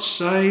not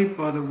saved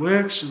by the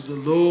works of the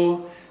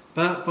law,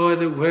 but by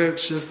the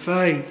works of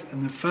faith,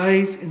 and the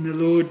faith in the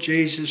Lord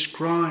Jesus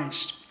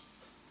Christ.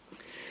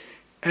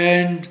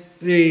 And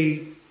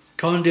the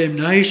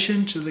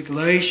condemnation to the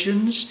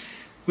Galatians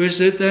was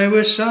that they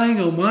were saying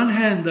on one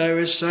hand they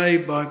were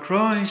saved by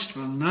Christ,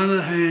 but on the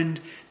other hand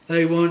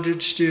they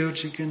wanted still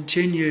to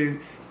continue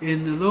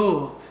in the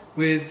law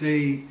with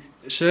the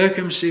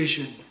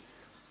circumcision.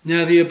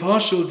 Now the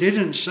apostle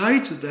didn't say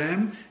to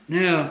them,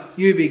 now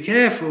you be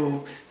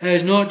careful,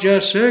 there's not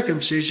just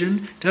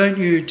circumcision, don't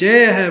you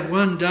dare have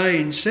one day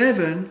in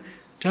 7,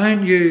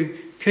 don't you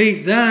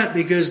keep that,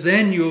 because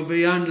then you'll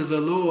be under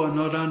the law and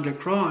not under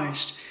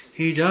Christ.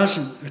 He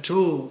doesn't at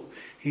all.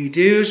 He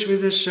deals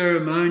with the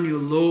ceremonial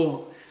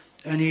law,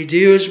 and he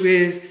deals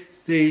with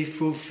the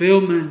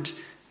fulfillment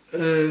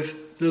of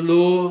the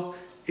law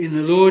in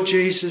the Lord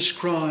Jesus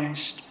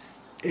Christ,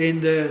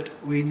 in that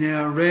we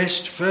now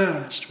rest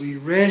first. We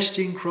rest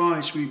in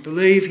Christ. We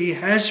believe he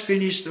has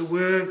finished the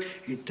work.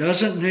 It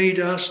doesn't need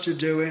us to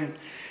do it.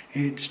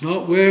 It's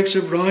not works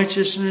of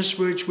righteousness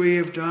which we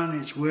have done.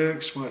 It's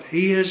works what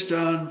he has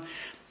done.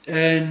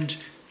 And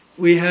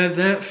we have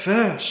that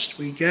first.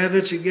 We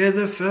gather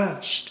together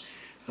first.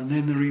 And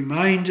then the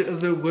remainder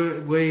of the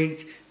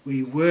week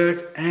we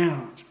work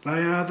out.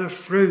 They are the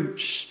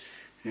fruits.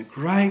 A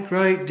great,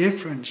 great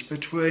difference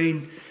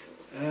between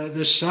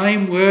the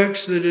same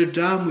works that are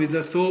done with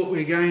the thought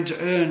we're going to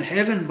earn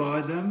heaven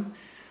by them,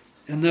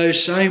 and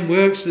those same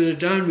works that are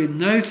done with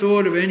no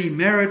thought of any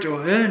merit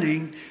or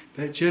earning,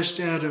 but just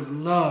out of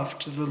love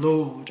to the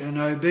Lord and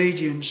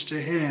obedience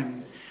to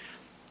him.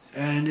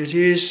 And it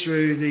is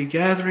through the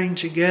gathering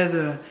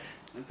together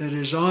that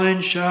as iron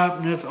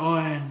sharpeneth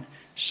iron,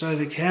 so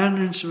the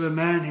countenance of a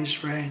man his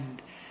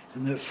friend,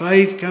 and that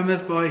faith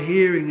cometh by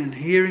hearing, and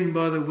hearing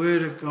by the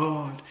word of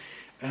God,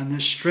 and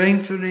the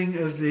strengthening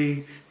of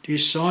the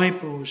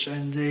disciples,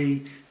 and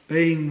the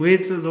being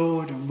with the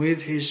Lord and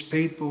with his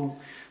people,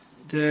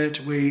 that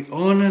we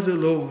honour the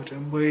Lord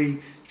and we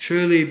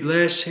truly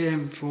bless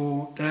him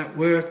for that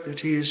work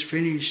that he has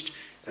finished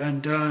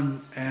and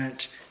done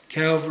at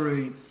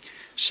Calvary.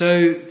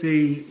 So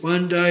the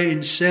one day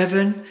in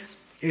 7,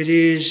 it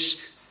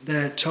is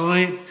that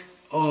type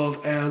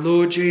of our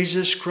Lord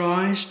Jesus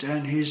Christ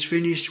and his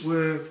finished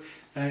work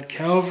at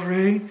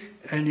Calvary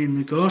and in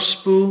the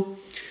gospel.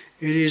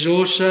 It is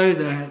also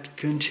that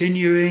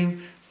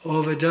continuing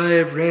of a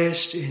day of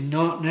rest in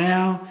not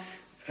now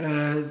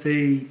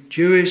the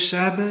Jewish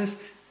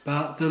Sabbath,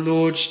 but the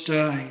Lord's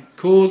Day,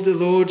 called the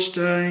Lord's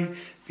Day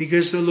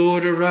because the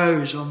Lord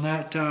arose on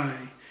that day,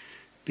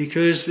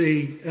 because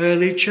the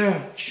early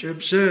church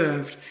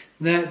observed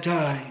that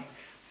day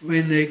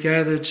when they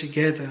gathered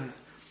together.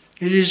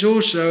 It is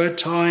also a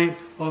type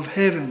of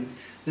heaven,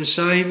 the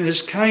same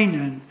as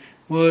Canaan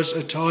was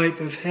a type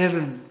of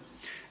heaven.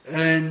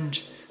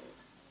 And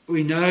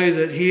we know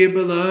that here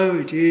below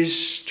it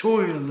is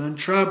toil and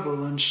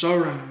trouble and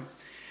sorrow.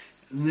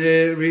 And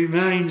there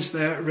remains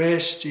that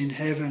rest in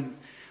heaven.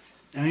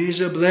 And it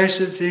is a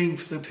blessed thing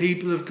for the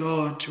people of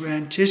God to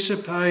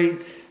anticipate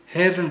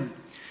heaven,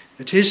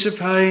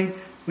 anticipate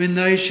when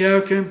they shall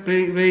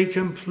be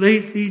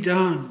completely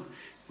done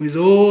with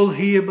all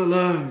here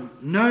below.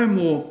 No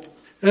more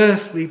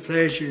earthly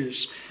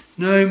pleasures,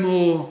 no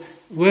more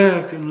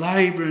work and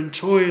labour and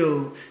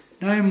toil,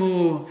 no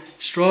more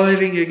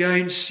striving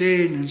against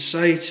sin and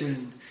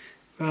Satan,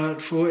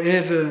 but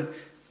forever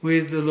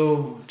with the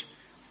Lord.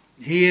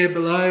 Here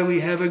below we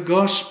have a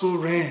gospel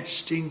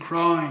rest in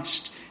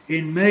Christ.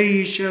 In me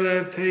you shall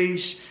have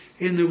peace,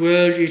 in the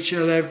world you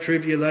shall have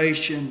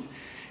tribulation.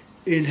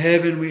 In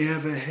heaven we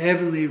have a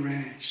heavenly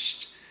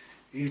rest,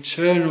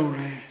 eternal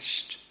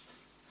rest.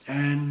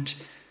 And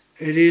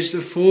it is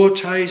the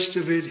foretaste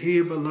of it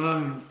here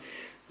below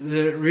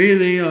that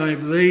really, I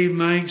believe,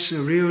 makes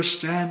a real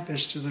stamp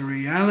as to the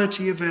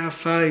reality of our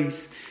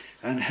faith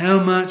and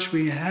how much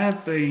we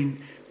have been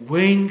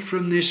weaned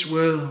from this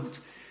world,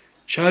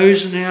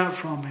 chosen out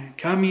from it.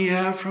 Come ye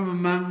out from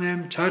among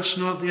them, touch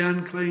not the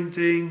unclean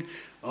thing,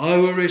 I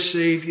will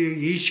receive you,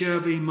 ye shall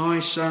be my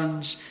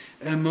sons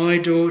and my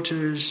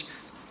daughters,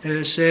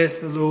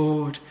 saith the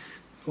Lord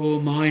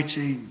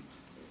Almighty.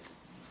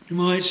 You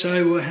might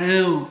say,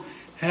 well,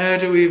 how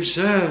do we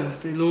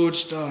observe the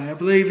Lord's Day? I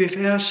believe if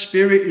our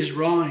spirit is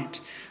right,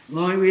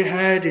 like we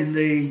had in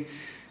the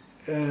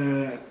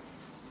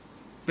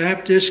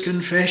Baptist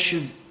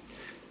confession,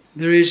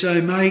 there is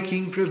a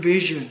making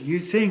provision. You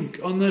think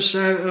on the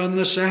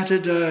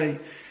Saturday,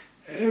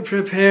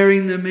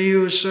 preparing the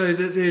meals so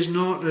that there's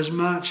not as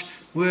much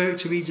work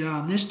to be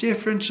done. There's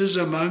differences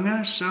among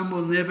us. Some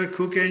will never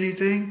cook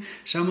anything.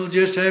 Some will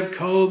just have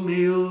cold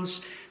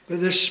meals.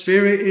 But the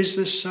spirit is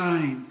the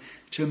same,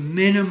 to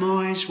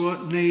minimise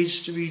what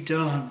needs to be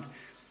done.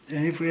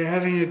 And if we're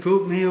having a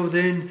good meal,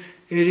 then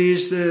it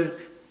is that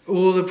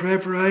all the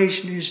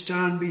preparation is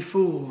done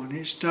before, and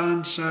it's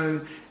done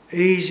so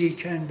easy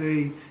can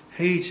be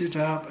heated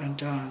up and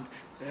done.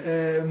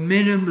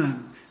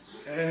 Minimum,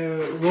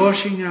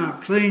 washing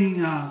up,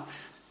 cleaning up.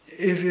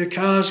 If your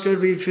car's got to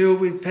be filled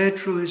with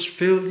petrol, it's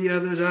filled the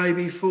other day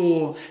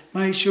before.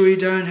 Make sure you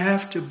don't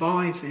have to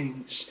buy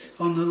things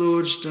on the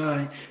Lord's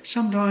Day.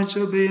 Sometimes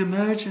there'll be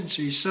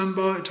emergencies.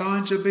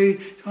 Sometimes there'll be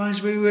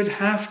times we would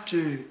have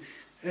to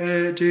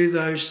do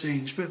those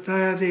things. But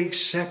they are the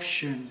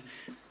exception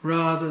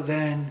rather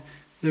than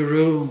the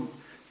rule.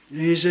 It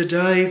is a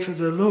day for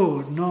the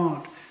Lord,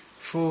 not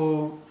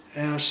for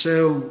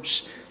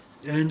ourselves.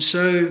 And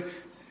so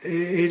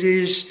it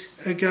is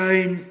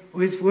again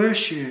with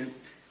worship.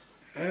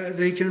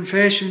 The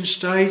confession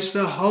states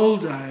the whole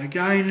day.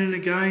 Again and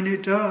again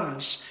it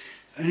does.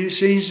 And it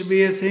seems to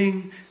be a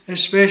thing,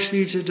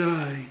 especially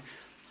today,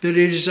 that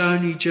it is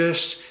only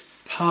just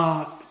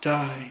part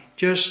day.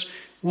 Just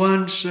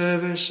one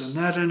service and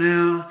that an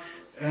hour.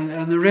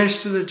 And the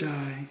rest of the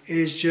day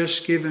is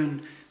just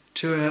given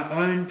to our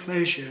own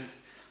pleasure.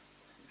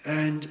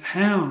 And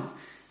how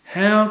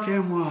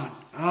can one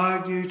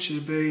argue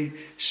to be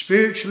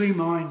spiritually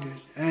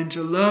minded and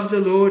to love the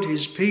Lord,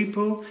 his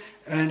people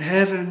and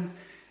heaven,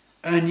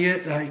 and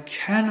yet they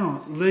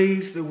cannot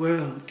leave the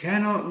world,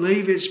 cannot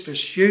leave its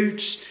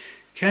pursuits,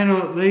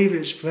 cannot leave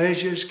its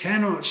pleasures,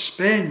 cannot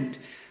spend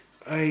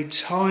a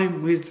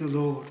time with the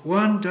Lord.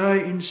 One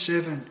day in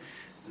 7,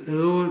 the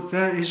Lord,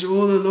 that is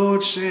all the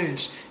Lord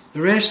says.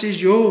 The rest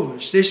is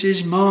yours, this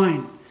is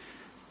mine.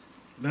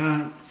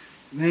 But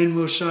men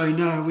will say,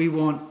 no, we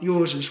want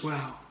yours as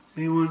well.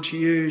 We want to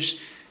use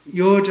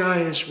your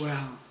day as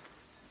well.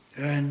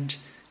 And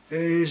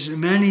there's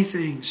many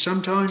things.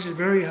 Sometimes it's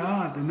very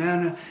hard. The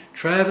amount of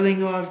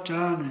travelling I've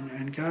done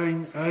and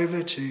going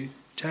over to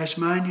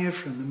Tasmania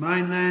from the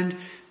mainland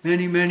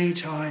many, many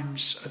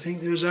times. I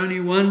think there was only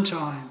one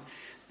time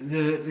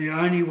the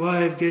only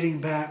way of getting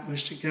back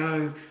was to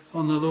go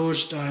on the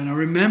Lord's Day. And I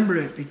remember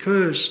it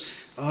because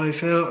I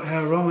felt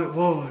how wrong it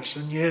was,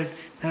 and yet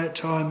that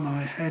time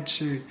I had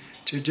to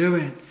do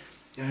it.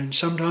 And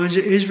sometimes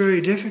it is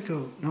very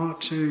difficult not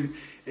to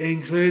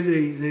include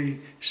the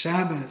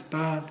Sabbath,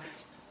 but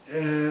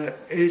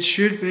it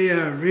should be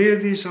our real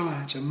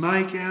desire to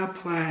make our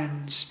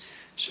plans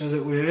so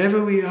that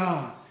wherever we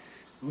are,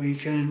 we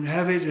can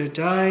have it a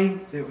day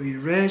that we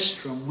rest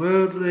from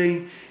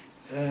worldly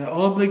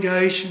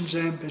obligations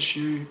and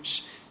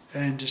pursuits,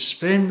 and to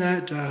spend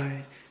that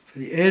day for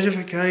the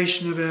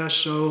edification of our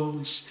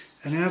souls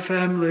and our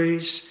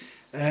families,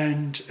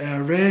 and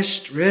our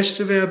rest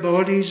of our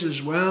bodies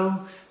as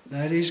well.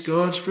 That is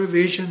God's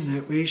provision,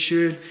 that we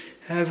should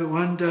have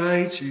one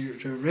day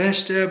to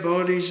rest our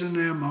bodies and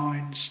our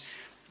minds,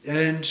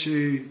 and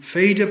to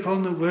feed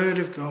upon the Word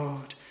of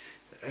God,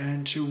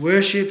 and to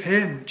worship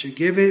Him, to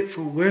give it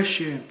for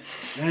worship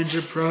and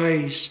to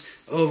praise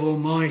of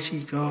Almighty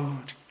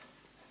God.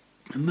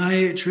 And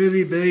may it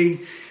truly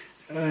be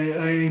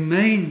a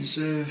means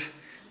of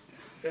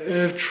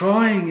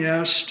trying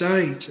our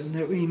state, and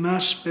that we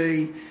must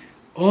be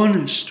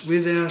honest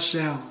with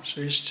ourselves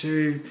as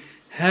to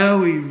how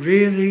we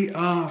really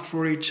are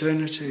for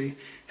eternity,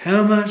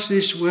 how much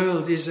this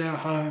world is our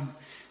home,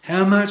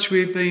 how much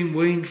we've been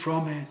weaned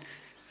from it,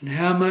 and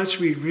how much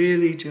we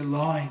really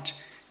delight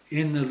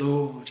in the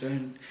Lord.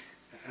 And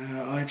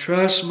I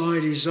trust my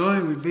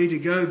desire would be to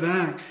go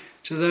back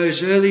to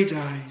those early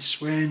days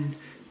when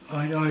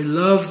I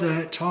loved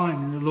that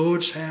time in the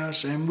Lord's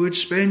house, and would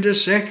spend a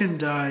second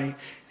day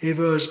if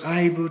I was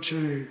able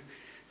to.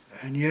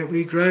 And yet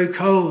we grow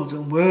cold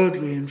and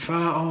worldly and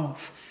far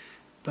off.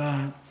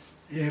 But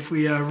if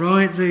we are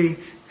rightly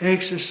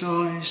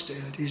exercised,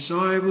 our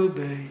desire will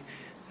be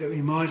that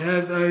we might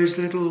have those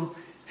little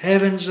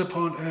heavens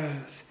upon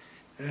earth,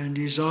 and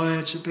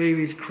desire to be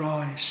with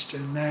Christ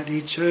and that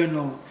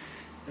eternal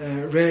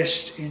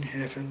rest in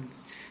heaven.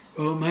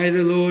 Well, may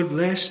the Lord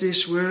bless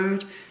this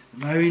word.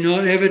 May we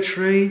not ever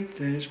treat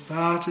this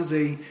part of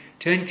the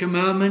Ten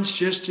Commandments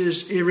just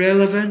as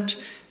irrelevant,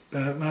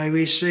 but may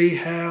we see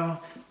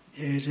how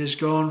it has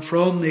gone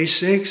from the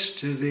sixth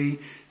to the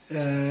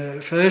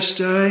first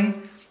day,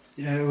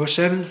 or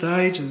seventh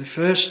day to the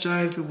first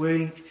day of the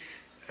week,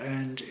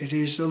 and it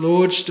is the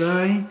Lord's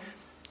Day.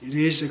 It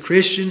is the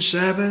Christian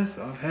Sabbath.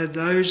 I've had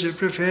those that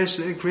profess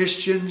they're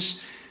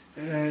Christians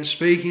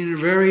speaking in a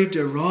very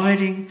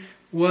deriding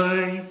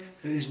way.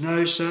 There is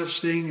no such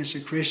thing as a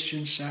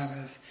Christian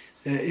Sabbath.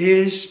 There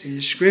is, it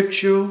is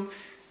scriptural.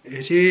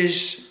 It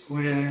is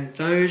where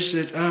those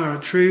that are a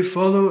true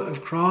follower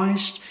of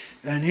Christ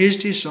and his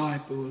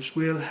disciples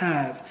will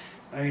have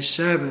a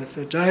Sabbath,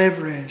 a day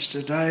of rest,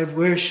 a day of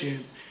worship,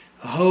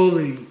 a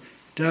holy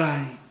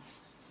day,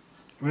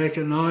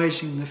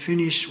 recognising the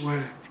finished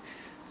work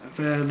of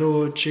our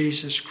Lord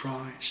Jesus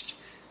Christ.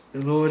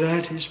 The Lord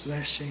add his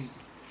blessing.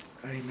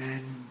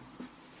 Amen.